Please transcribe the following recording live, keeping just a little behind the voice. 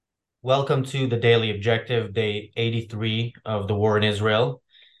Welcome to the Daily Objective, day 83 of the war in Israel.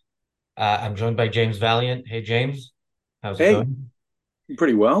 I'm joined by James Valiant. Hey, James, how's it Hey, going?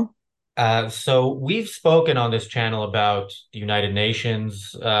 pretty well. So we've spoken on this channel about the United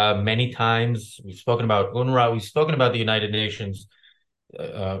Nations many times. We've spoken about UNRWA. We've spoken about the United Nations,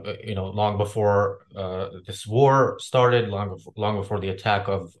 long before this war started, long before the attack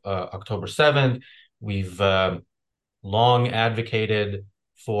of October 7th. We've long advocated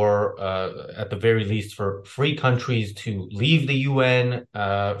for, at the very least, for free countries to leave the UN,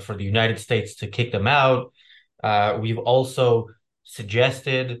 for the United States to kick them out. We've also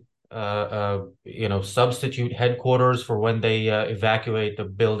suggested, substitute headquarters for when they evacuate the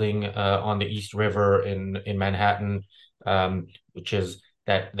building on the East River in Manhattan, which is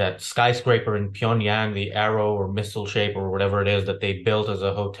that skyscraper in Pyongyang, the arrow or missile shape or whatever it is that they built as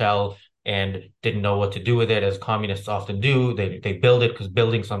a hotel and didn't know what to do with it, as communists often do. They build it because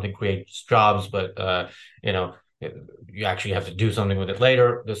building something creates jobs, but you know, you actually have to do something with it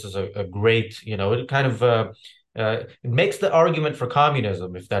later. This is a great, it kind of it makes the argument for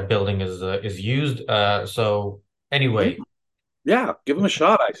communism if that building is used. So Yeah, anyway, yeah, give them a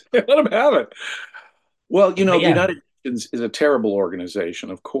shot. I say, let them have it. Well, but the yeah, United Nations is a terrible organization,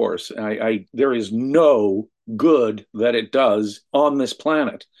 of course. There is no good that it does on this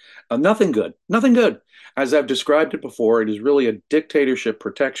planet. Nothing good, nothing good. As I've described it before, it is really a dictatorship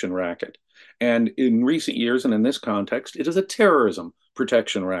protection racket. And in recent years, and in this context, it is a terrorism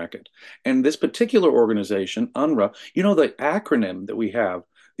protection racket. And this particular organization, UNRWA, the acronym that we have,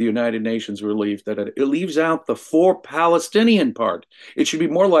 the United Nations Relief, that it leaves out the for Palestinian part. It should be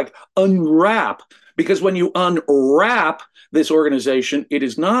more like unwrap, because when you unwrap this organization, it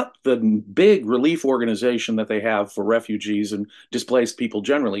is not the big relief organization that they have for refugees and displaced people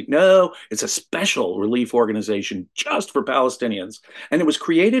generally. No, it's a special relief organization just for Palestinians. And it was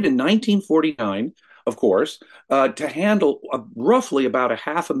created in 1949, of course, to handle roughly about a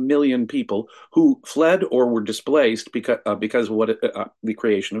 500,000 people who fled or were displaced because of the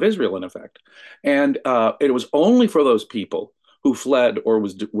creation of Israel, in effect. And it was only for those people who fled or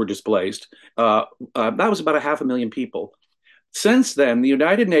were displaced. That was about a 500,000 people. Since then, the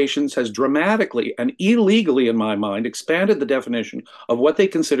United Nations has dramatically and illegally, in my mind, expanded the definition of what they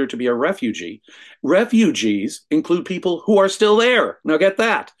consider to be a refugee. Refugees include people who are still there. Now, get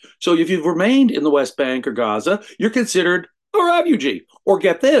that. So, if you've remained in the West Bank or Gaza, you're considered a refugee. Or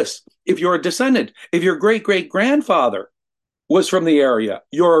get this, if you're a descendant, if your great great grandfather was from the area,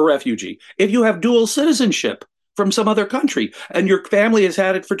 you're a refugee. If you have dual citizenship from some other country and your family has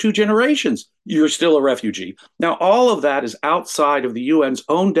had it for 2 generations, you're still a refugee. Now, all of that is outside of the UN's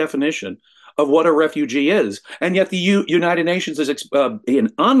own definition of what a refugee is. And yet the United Nations in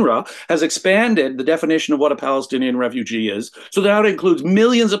UNRWA has expanded the definition of what a Palestinian refugee is. So now it includes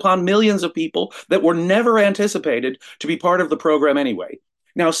millions upon millions of people that were never anticipated to be part of the program anyway.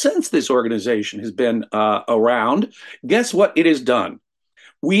 Now, since this organization has been around, guess what it has done?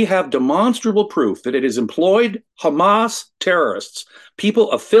 We have demonstrable proof that it has employed Hamas terrorists.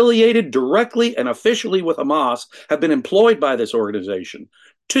 People affiliated directly and officially with Hamas have been employed by this organization.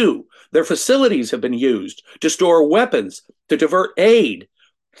 Two, their facilities have been used to store weapons, to divert aid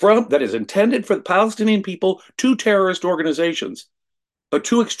from that is intended for the Palestinian people to terrorist organizations,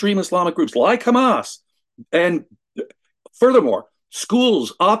 to extreme Islamic groups like Hamas. And furthermore,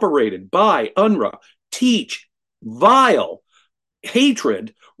 schools operated by UNRWA teach vile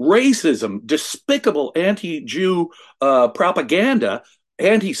hatred, racism, despicable anti-Jew propaganda,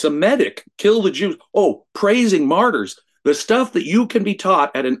 anti-Semitic, kill the Jews, praising martyrs. The stuff that you can be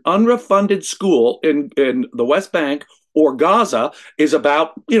taught at an UNRWA-funded school in the West Bank or Gaza is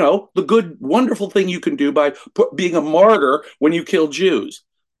about, the good, wonderful thing you can do by being a martyr when you kill Jews.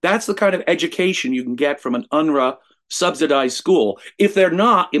 That's the kind of education you can get from an UNRWA subsidized school if they're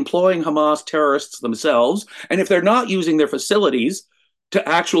not employing Hamas terrorists themselves and if they're not using their facilities to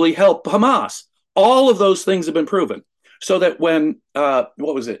actually help Hamas. All of those things have been proven. So that when what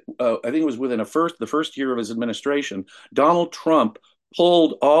was it? I think it was within the first year of his administration, Donald Trump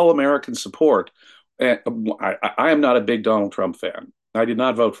pulled all American support. And I am not a big Donald Trump fan. I did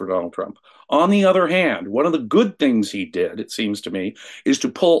not vote for Donald Trump. On the other hand, one of the good things he did, it seems to me, is to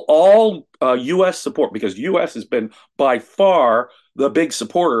pull all U.S. support, because U.S. has been by far the big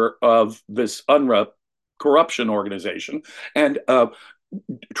supporter of this UNRWA corruption organization. And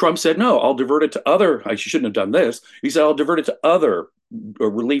Trump said, no, I'll divert it to other, I shouldn't have done this. He said, I'll divert it to other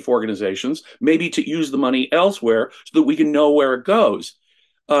relief organizations, maybe to use the money elsewhere so that we can know where it goes.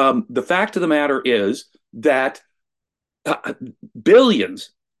 The fact of the matter is that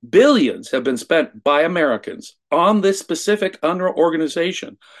billions, Billions have been spent by Americans on this specific UNRWA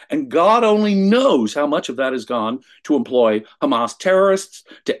organization, and God only knows how much of that has gone to employ Hamas terrorists,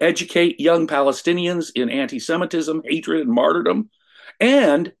 to educate young Palestinians in anti Semitism, hatred, and martyrdom.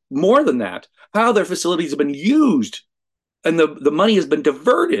 And more than that, how their facilities have been used and the money has been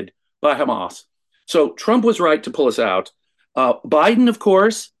diverted by Hamas. So Trump was right to pull us out. Biden, of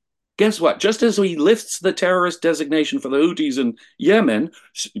course, guess what? Just as he lifts the terrorist designation for the Houthis in Yemen,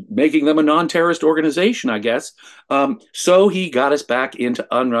 making them a non-terrorist organization, I guess, so he got us back into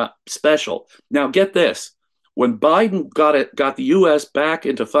UNRWA special. Now, get this: when Biden got the U.S. back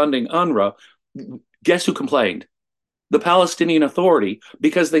into funding UNRWA, guess who complained? The Palestinian Authority,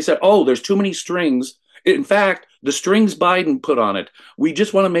 because they said, oh, there's too many strings. In fact, the strings Biden put on it, we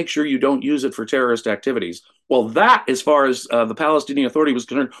just want to make sure you don't use it for terrorist activities. Well, that, as far as the Palestinian Authority was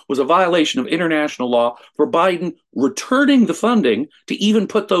concerned, was a violation of international law for Biden returning the funding to even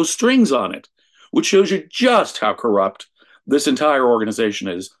put those strings on it, which shows you just how corrupt this entire organization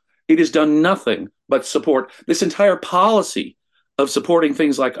is. It has done nothing but support this entire policy of supporting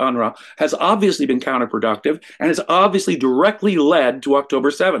things like UNRWA has obviously been counterproductive and has obviously directly led to October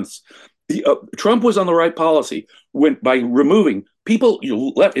 7th. Trump was on the right policy when by removing people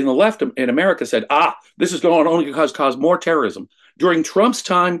in the left in America said, this is going only to cause more terrorism. During Trump's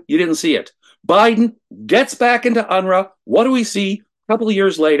time, you didn't see it. Biden gets back into UNRWA. What do we see a couple of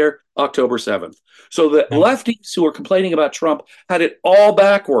years later? October 7th. So the lefties who are complaining about Trump had it all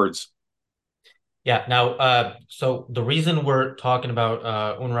backwards. Yeah. Now, so the reason we're talking about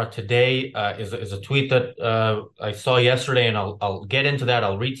UNRWA today is a tweet that I saw yesterday, and I'll get into that.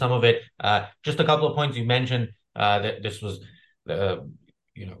 I'll read some of it. Just a couple of points you mentioned that this was, uh,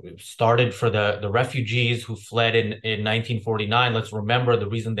 it started for the refugees who fled in 1949. Let's remember the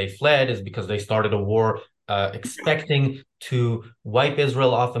reason they fled is because they started a war expecting to wipe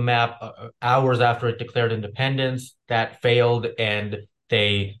Israel off the map hours after it declared independence. That failed, and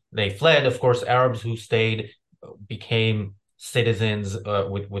they fled. Of course, Arabs who stayed became citizens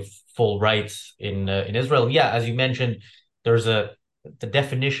with full rights in Israel. And yeah, as you mentioned, there's the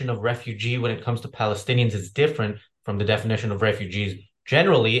definition of refugee when it comes to Palestinians is different from the definition of refugees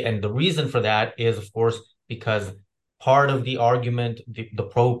generally, and the reason for that is, of course, because part of the argument, the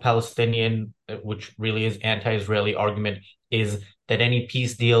pro-Palestinian, which really is anti-Israeli argument, is that any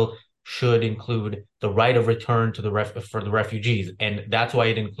peace deal should include the right of return to for the refugees, and that's why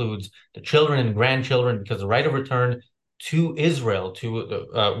it includes the children and grandchildren, because the right of return to Israel, to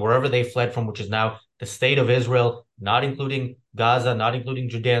wherever they fled from, which is now the state of Israel, not including Gaza, not including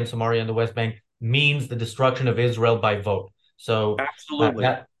Judea and Samaria and the West Bank, means the destruction of Israel by vote. So Absolutely.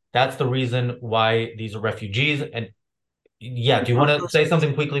 that's the reason why these are refugees. And yeah, And do you want to say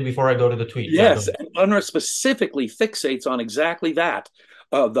something quickly before I go to the tweet? Yeah, go yes, ahead. and UNRWA specifically fixates on exactly that.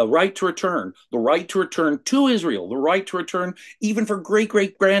 The right to return, the right to return to Israel, the right to return even for great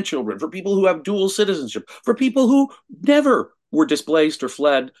great grandchildren, for people who have dual citizenship, for people who never were displaced or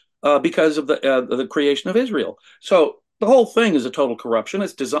fled because of the creation of Israel. So the whole thing is a total corruption.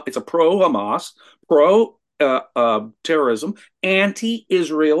 It's a pro Hamas, pro terrorism, anti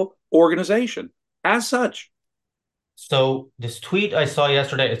Israel organization. As such, So this tweet I saw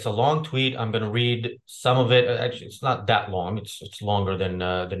yesterday, it's a long tweet. I'm going to read some of it. Actually, it's not that long. It's longer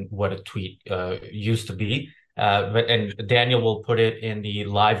than what a tweet used to be. But and Daniel will put it in the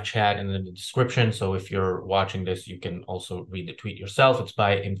live chat and in the description. So if you're watching this, you can also read the tweet yourself. It's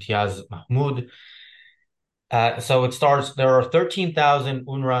by Imtiaz Mahmoud. So it starts, there are 13,000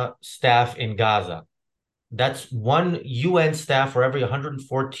 UNRWA staff in Gaza. That's one UN staff for every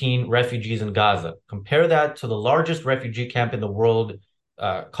 114 refugees in Gaza. Compare that to the largest refugee camp in the world,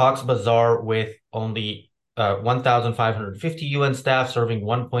 Cox's Bazar, with only 1,550 UN staff serving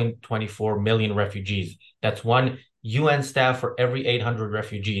 1.24 million refugees. That's one UN staff for every 800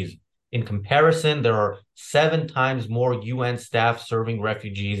 refugees. In comparison, there are 7 times more UN staff serving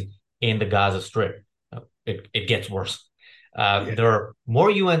refugees in the Gaza Strip. It gets worse. yeah. There are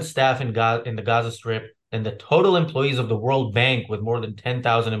more UN staff in the Gaza Strip than the total employees of the World Bank, with more than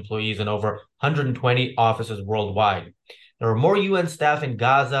 10,000 employees and over 120 offices worldwide. There are more UN staff in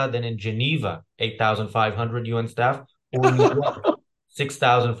Gaza than in Geneva, 8,500 UN staff, or New York,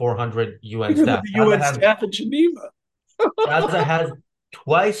 6,400 UN Bigger than staff. the UN staff in Geneva. Gaza has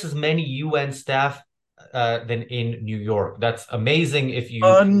twice as many UN staff than in New York. That's amazing. If you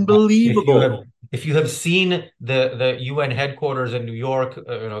have Unbelievable. if you have seen the UN headquarters in New York,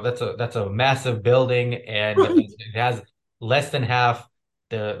 that's a massive building, and Right. it has less than half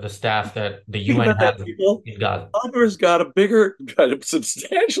the staff that the Think UN about that, has people. in Gaza. UNRWA's got a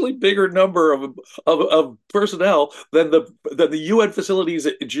substantially bigger number of personnel than the UN facilities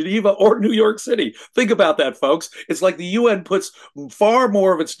at Geneva or New York City. Think about that, folks. It's like the UN puts far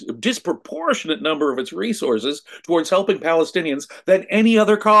more of its disproportionate number of its resources towards helping Palestinians than any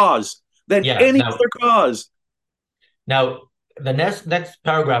other cause. Than Yeah. any other cause. Now, the next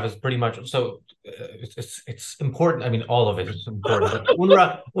paragraph is pretty much so. It's important. I mean, all of it is important. But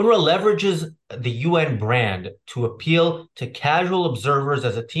UNRWA leverages the UN brand to appeal to casual observers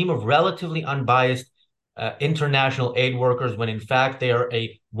as a team of relatively unbiased international aid workers, when in fact they are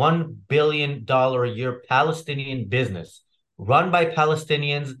a $1 billion a year Palestinian business run by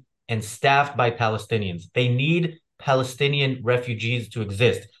Palestinians and staffed by Palestinians. They need Palestinian refugees to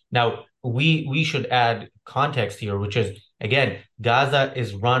exist. Now, we should add context here, which is again, Gaza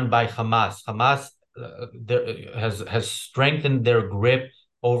is run by Hamas. Hamas has strengthened their grip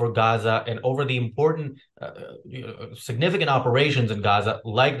over Gaza and over the important, significant operations in Gaza,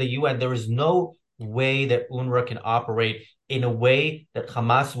 like the UN. There is no way that UNRWA can operate in a way that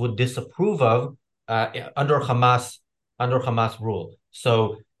Hamas would disapprove of under Hamas rule.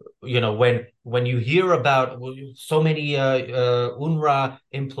 So when you hear about so many UNRWA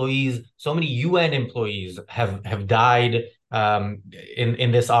employees, so many UN employees have died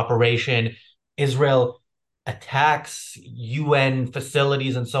in this operation. Israel attacks UN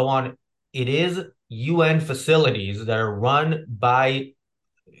facilities and so on. It is UN facilities that are run by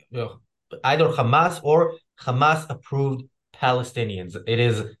either Hamas or Hamas approved Palestinians. It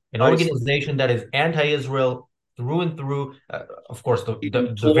is an I see. organization that is anti-Israel through and through. Of course, It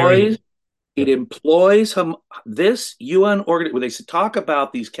the very employs it employs this UN organ when they talk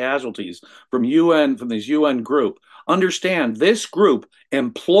about these casualties from this UN group. Understand this group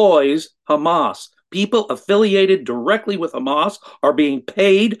employs Hamas. People affiliated directly with Hamas are being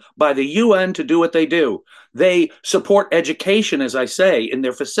paid by the UN to do what they do. They support education, as I say, in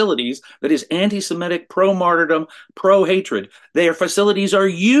their facilities that is anti-Semitic, pro-martyrdom, pro-hatred. Their facilities are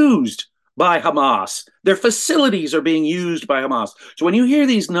used by Hamas. Their facilities are being used by Hamas. So when you hear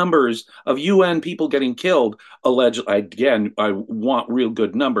these numbers of UN people getting killed, allegedly, again, I want real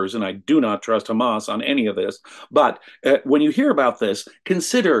good numbers, and I do not trust Hamas on any of this. But when you hear about this,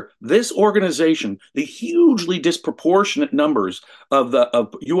 consider this organization, the hugely disproportionate numbers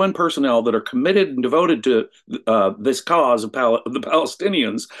of UN personnel that are committed and devoted to this cause of the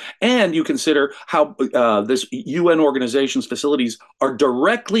Palestinians, and you consider how this UN organization's facilities are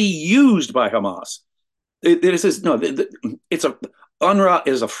directly used by Hamas. It is no, it's a UNRWA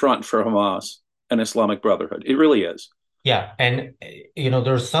is a front for Hamas and Islamic Brotherhood. It really is. Yeah, and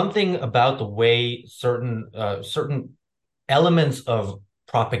there's something about the way certain elements of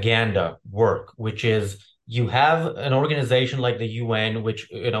propaganda work, which is you have an organization like the UN, which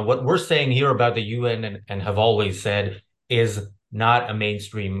what we're saying here about the UN and have always said is not a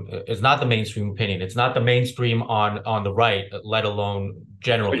mainstream, is not the mainstream opinion. It's not the mainstream on the right, let alone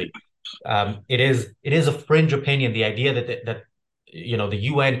generally. It is a fringe opinion. The idea that the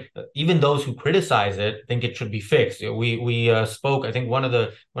UN, even those who criticize it, think it should be fixed. We spoke. I think one of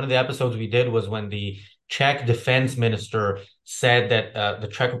the episodes we did was when the Czech defense minister said that the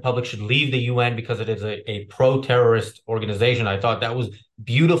Czech Republic should leave the UN because it is a pro-terrorist organization. I thought that was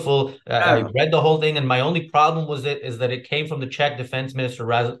beautiful. I Yeah, read the whole thing, and my only problem is that it came from the Czech defense minister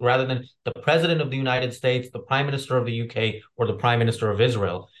rather than the president of the United States, the prime minister of the UK, or the prime minister of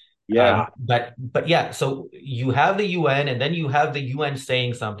Israel. yeah. But yeah, so you have the UN, and then you have the UN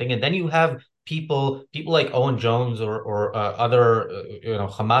saying something, and then you have people like Owen Jones or other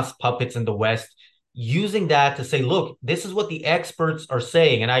Hamas puppets in the West using that to say, look, this is what the experts are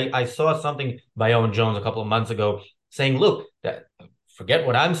saying. And I saw something by Owen Jones a couple of months ago saying, look, that forget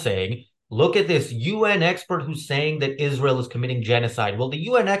what I'm saying. Look at this UN expert who's saying that Israel is committing genocide. Well, the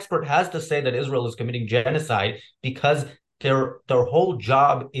UN expert has to say that Israel is committing genocide because their whole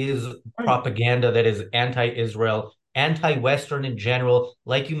job is Right. propaganda that is anti-Israel, anti-Western in general.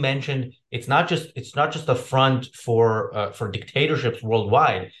 Like you mentioned, it's not just a front for dictatorships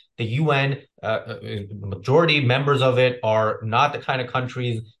worldwide. The UN, majority members of it are not the kind of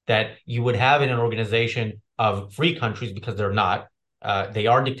countries that you would have in an organization of free countries because they're not. They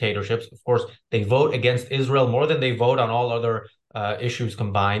are dictatorships. Of course, they vote against Israel more than they vote on all other issues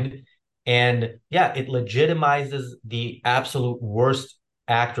combined. And yeah, it legitimizes the absolute worst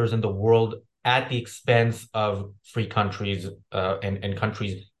actors in the world at the expense of free countries and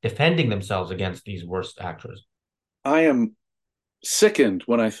countries defending themselves against these worst actors. I am sickened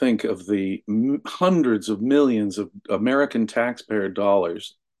when I think of the hundreds of millions of American taxpayer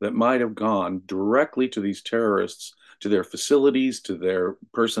dollars that might have gone directly to these terrorists to their facilities, to their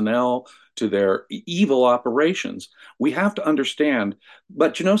personnel, to their evil operations. We have to understand.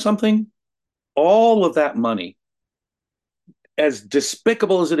 But you know something? All of that money, as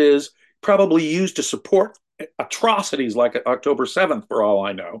despicable as it is, probably used to support atrocities like October 7th, for all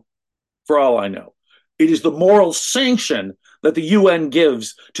I know. For all I know. It is the moral sanction that the UN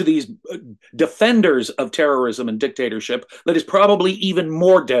gives to these defenders of terrorism and dictatorship that is probably even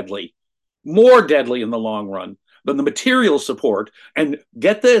more deadly in the long run than the material support. And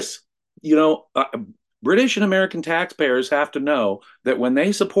get this, you know, British and American taxpayers have to know that when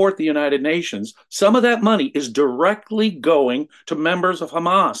they support the United Nations, some of that money is directly going to members of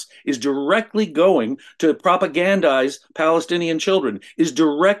Hamas, is directly going to propagandize Palestinian children, is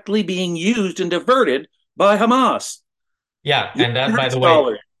directly being used and diverted by Hamas. Yeah, Your and that, by tax the way,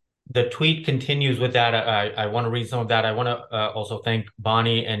 dollars. the tweet continues with that. I want to read some of that. I want to also thank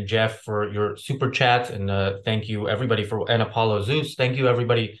Bonnie and Jeff for your super chats, and thank you everybody for and Apollo Zeus. Thank you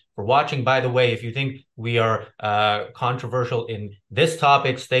everybody for watching. By the way, if you think we are controversial in this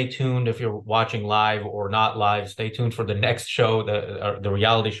topic, stay tuned. If you're watching live or not live, stay tuned for the next show, the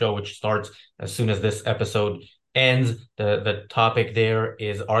reality show, which starts as soon as this episode ends. The topic there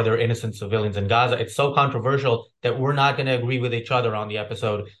is, are there innocent civilians in Gaza? It's so controversial that we're not going to agree with each other on the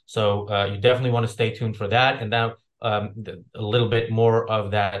episode. So you definitely want to stay tuned for that. And now a little bit more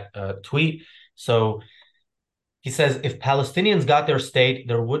of that tweet. So he says, if Palestinians got their state,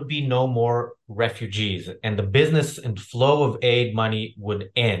 there would be no more refugees, and the business and flow of aid money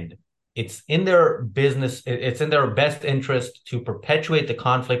would end. It's in their best interest to perpetuate the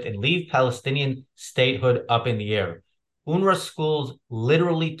conflict and leave Palestinian statehood up in the air. UNRWA schools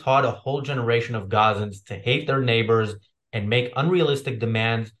literally taught a whole generation of Gazans to hate their neighbors and make unrealistic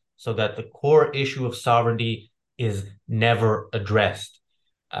demands so that the core issue of sovereignty is never addressed.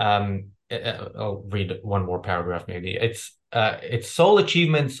 I'll read one more paragraph maybe. Its sole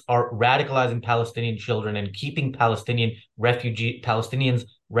achievements are radicalizing Palestinian children and keeping Palestinians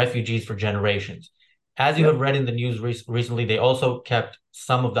refugees for generations. As you Yep. have read in the news recently, they also kept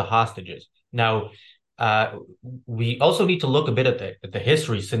some of the hostages. Now, uh, we also need to look a bit at the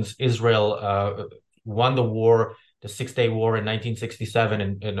history since Israel won the war, the Six-Day War in 1967,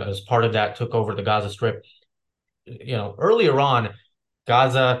 and as part of that took over the Gaza Strip. You know, earlier on,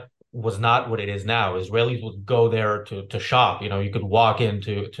 Gaza was not what it is now. Israelis would go there to shop. You know, you could walk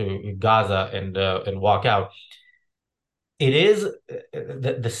into to Gaza and walk out. It is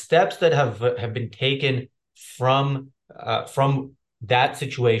the steps that have been taken from that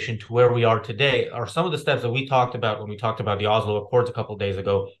situation to where we are today are some of the steps that we talked about when we talked about the Oslo Accords a couple of days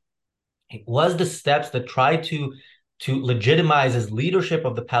ago. It was the steps that tried to legitimize his leadership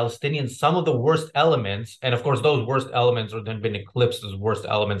of the Palestinians, some of the worst elements, and of course those worst elements have then been eclipsed as worst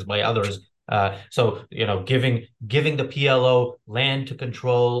elements by others. So you know, giving the PLO land to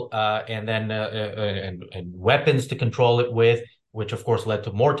control and weapons to control it with, which of course led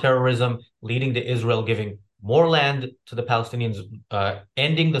to more terrorism, leading to Israel giving more land to the Palestinians,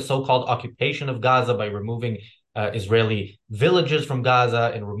 ending the so-called occupation of Gaza by removing Israeli villages from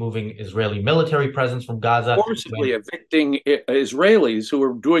Gaza and removing Israeli military presence from Gaza. Forcibly When evicting Israelis who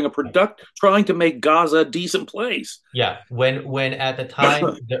are doing a product, trying to make Gaza a decent place. Yeah, when at the time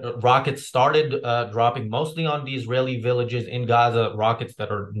the rockets started dropping mostly on the Israeli villages in Gaza, rockets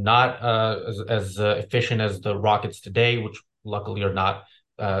that are not as efficient as the rockets today, which luckily are not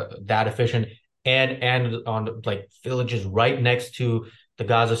that efficient, and on like villages right next to the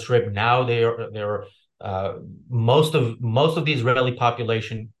Gaza Strip. Now they're most of the Israeli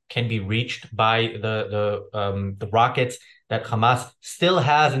population can be reached by the rockets that Hamas still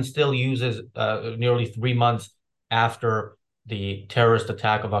has and still uses nearly 3 months after the terrorist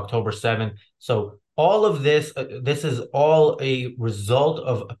attack of October 7th. So all of this is all a result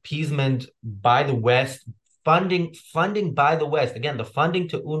of appeasement by the West, funding by the West. Again, the funding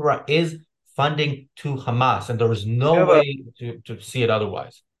to UNRWA is funding to Hamas, and there is We no have a way to see it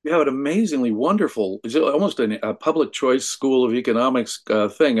otherwise. we have an amazingly wonderful, it's almost a public choice school of economics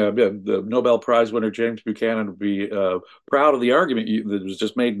thing. The Nobel Prize winner James Buchanan would be proud of the argument that was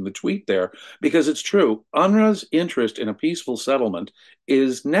just made in the tweet there, because it's true. UNRWA's interest in a peaceful settlement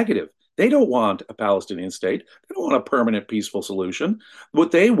is negative. They don't want a Palestinian state. They don't want a permanent peaceful solution. What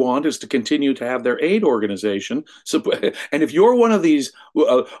they want is to continue to have their aid organization. So, and if you're one of these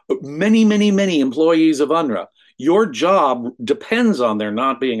many employees of UNRWA, your job depends on there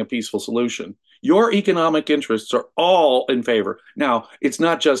not being a peaceful solution. Your economic interests are all in favor. Now, it's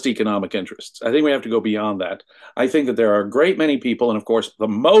not just economic interests. I think we have to go beyond that. I think that there are a great many people, and of course, the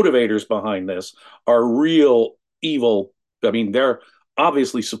motivators behind this are real evil. I mean, they're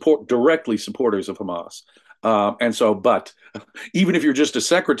obviously directly supporters of Hamas. And so, but even if you're just a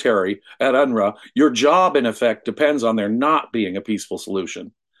secretary at UNRWA, your job in effect depends on there not being a peaceful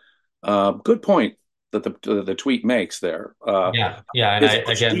solution. Good point that the tweet makes there. Yeah, yeah, and It's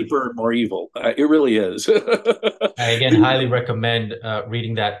much deeper and more evil. It really is. I again highly recommend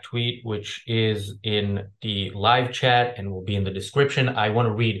reading that tweet, which is in the live chat and will be in the description. I want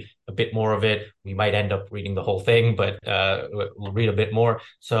to read a bit more of it. We might end up reading the whole thing, but we'll read a bit more.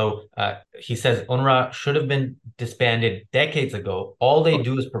 So he says UNRWA should have been disbanded decades ago. All they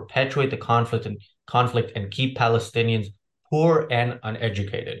do is perpetuate the conflict and keep Palestinians poor and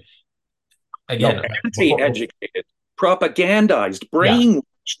uneducated. No, Again, before anti-educated, propagandized, yeah,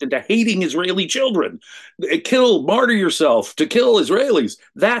 brainwashed into hating Israeli children. Kill, martyr yourself to kill Israelis.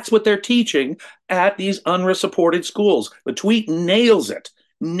 That's what they're teaching at these UNRWA supported schools. The tweet nails it,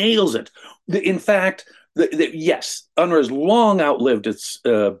 nails it. In fact, yes, UNRWA has long outlived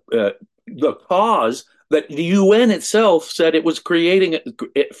the cause that the UN itself said it was creating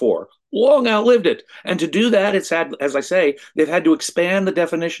it for. Long outlived it. And to do that, it's had, as I say, they've had to expand the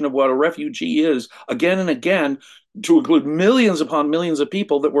definition of what a refugee is again and again to include millions upon millions of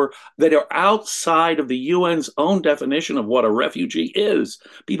people that are outside of the UN's own definition of what a refugee is.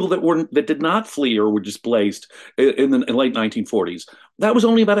 People that did not flee or were displaced in the late 1940s. That was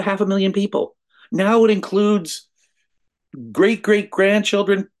only about a half a million people. Now it includes great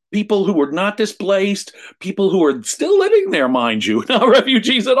grandchildren, people who were not displaced, people who are still living there, mind you, not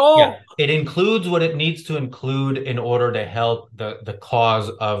refugees at yeah, all. it includes what it needs to include in order to help the cause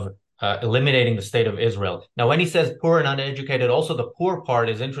of eliminating the state of Israel. Now, when he says poor and uneducated, also the poor part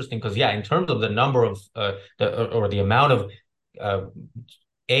is interesting because, yeah, in terms of the number of the amount of uh,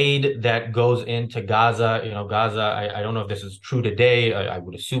 aid that goes into Gaza, Gaza. I don't know if this is true today. I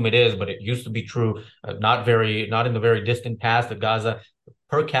would assume it is, but it used to be true. Not in the very distant past. That Gaza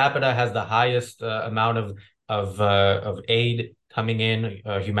per capita has the highest amount of aid coming in,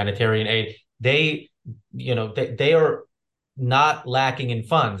 humanitarian aid. They are not lacking in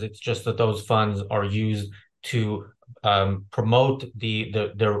funds. It's just that those funds are used to promote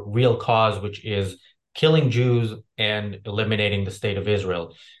their real cause, which is killing Jews and eliminating the state of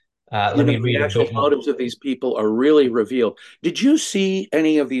Israel. You Let know, me the read a actual bit more. motives of these people are really revealed. Did you see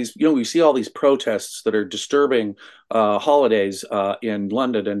any of these? You know, we see all these protests that are disturbing holidays in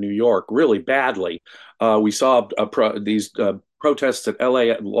London and New York really badly. We saw these protests at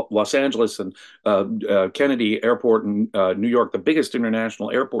LA, Los Angeles, and Kennedy Airport in New York, the biggest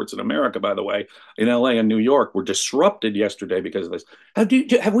international airports in America, by the way, in LA and New York, were disrupted yesterday because of this.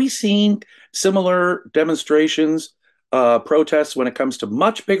 Have we seen similar demonstrations? Protests when it comes to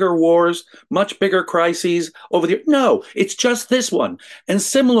much bigger wars, much bigger crises over the. No, it's just this one. And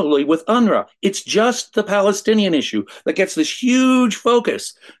similarly with UNRWA, it's just the Palestinian issue that gets this huge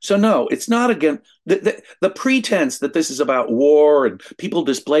focus. So no, it's not again the pretense that this is about war and people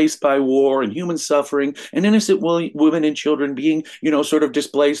displaced by war and human suffering and innocent women and children being, sort of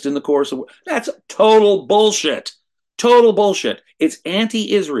displaced in the course of war. That's total bullshit. Total bullshit. It's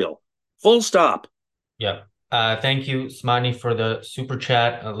anti-Israel. Full stop. Yeah. Thank you, Smani, for the super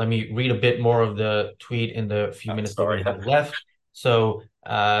chat. Let me read a bit more of the tweet in the few minutes that we Sorry. have left. So,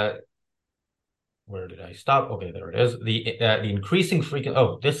 where did I stop? Okay, there it is. The increasing frequency.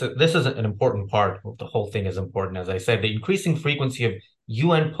 Oh, this is an important part. The whole thing is important, as I said. The increasing frequency of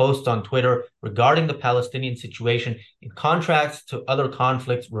UN posts on Twitter regarding the Palestinian situation, in contrast to other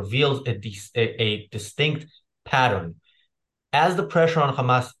conflicts, reveals a distinct pattern. As the pressure on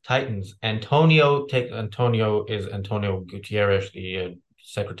Hamas tightens, Antonio is Antonio Guterres, the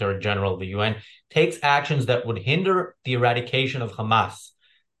Secretary General of the UN, takes actions that would hinder the eradication of Hamas.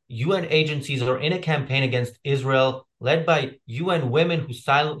 UN agencies are in a campaign against Israel, led by UN women who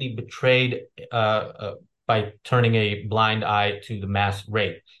silently betrayed by turning a blind eye to the mass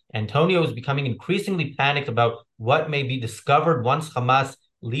rape. Antonio is becoming increasingly panicked about what may be discovered once Hamas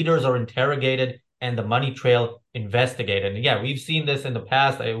leaders are interrogated and the money trail investigated. And yeah, we've seen this in the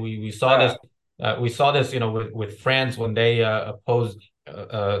past. We saw this. Yeah. We saw this, with France when they opposed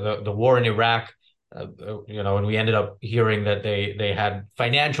the war in Iraq. And we ended up hearing that they had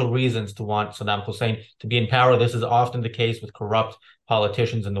financial reasons to want Saddam Hussein to be in power. This is often the case with corrupt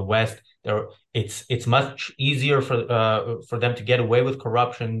politicians in the West. It's much easier for them to get away with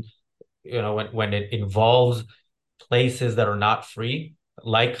corruption, when it involves places that are not free,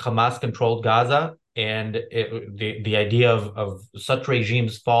 like Hamas controlled Gaza. And the idea of such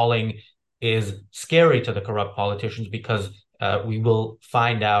regimes falling is scary to the corrupt politicians because we will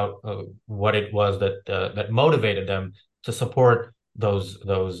find out what it was that motivated them to support those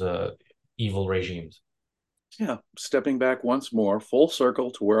evil regimes. Yeah, stepping back once more, full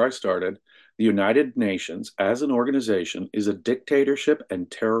circle to where I started. The United Nations as an organization is a dictatorship and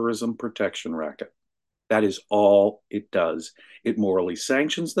terrorism protection racket. That is all it does. It morally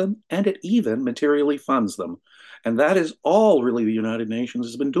sanctions them and it even materially funds them. And that is all really the United Nations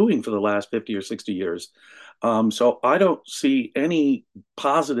has been doing for the last 50 or 60 years. So I don't see any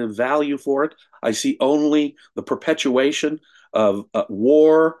positive value for it. I see only the perpetuation of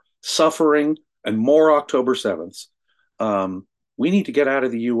war, suffering, and more October 7th. We need to get out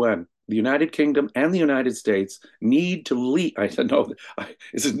of the UN. The United Kingdom and the United States need to leave. I said, no,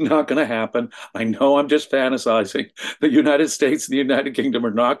 this is not going to happen. I know I'm just fantasizing. The United States and the United Kingdom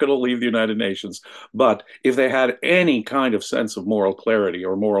are not going to leave the United Nations. But if they had any kind of sense of moral clarity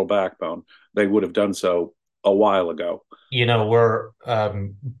or moral backbone, they would have done so a while ago. We're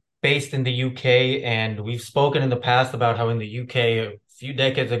based in the UK, and we've spoken in the past about how in the UK a few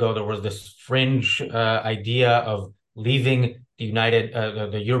decades ago there was this fringe idea of leaving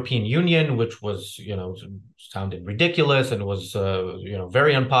the European Union, which was sounded ridiculous and was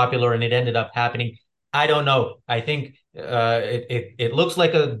very unpopular, and it ended up happening. I don't know. I think it looks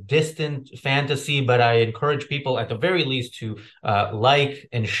like a distant fantasy, but I encourage people at the very least to like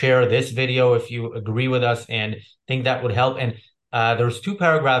and share this video if you agree with us and think that would help. And there's two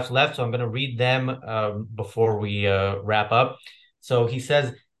paragraphs left, so I'm going to read them before we wrap up. So he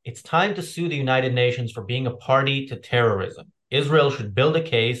says, it's time to sue the United Nations for being a party to terrorism. Israel should build a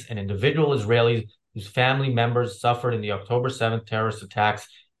case, and individual Israelis whose family members suffered in the October 7th terrorist attacks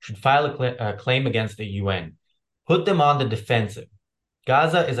should file a claim against the UN. Put them on the defensive.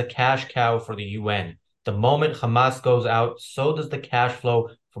 Gaza is a cash cow for the UN. The moment Hamas goes out, so does the cash flow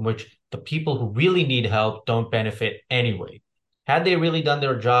from which the people who really need help don't benefit anyway. Had they really done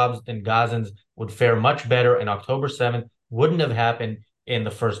their jobs, then Gazans would fare much better, and October 7th wouldn't have happened in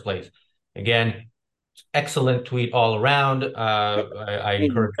the first place. Again, excellent tweet all around. I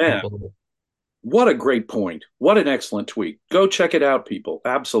encourage Amen. people. What a great point. What an excellent tweet. Go check it out, people.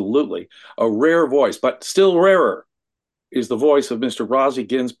 Absolutely. A rare voice, but still rarer is the voice of Mr. Rosie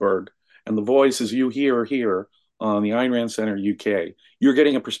Ginsburg, and the voice is you hear here on the Ayn Rand Center UK. You're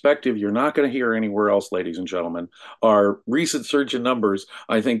getting a perspective you're not going to hear anywhere else, ladies and gentlemen. Our recent surge in numbers,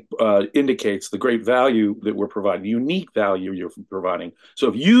 I think, indicates the great value that we're providing, the unique value you're providing. So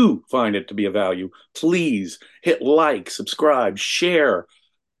if you find it to be a value, please hit like, subscribe, share,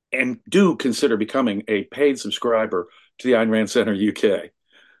 and do consider becoming a paid subscriber to the Ayn Rand Center UK.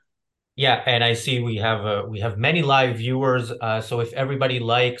 Yeah, and I see we have many live viewers. So if everybody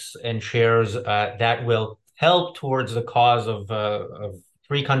likes and shares, that will help towards the cause of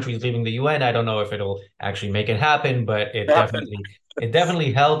three countries leaving the UN. I don't know if it'll actually make it happen, but it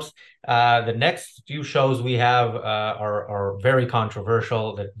definitely helps. The next few shows we have are very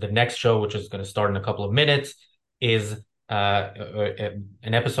controversial. The next show, which is going to start in a couple of minutes, is an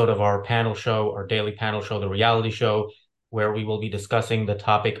episode of our panel show, our daily panel show, the reality show, where we will be discussing the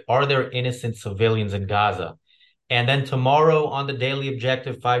topic, are there innocent civilians in Gaza? And then tomorrow on the Daily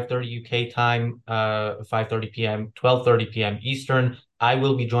Objective, 5:30 UK time, 5:30 p.m., 12:30 p.m. Eastern, I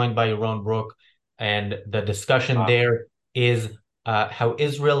will be joined by Yaron Brook. And the discussion there is how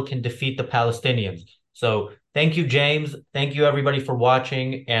Israel can defeat the Palestinians. So thank you, James. Thank you, everybody, for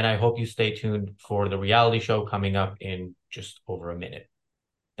watching. And I hope you stay tuned for the reality show coming up in just over a minute.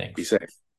 Be Thanks. safe.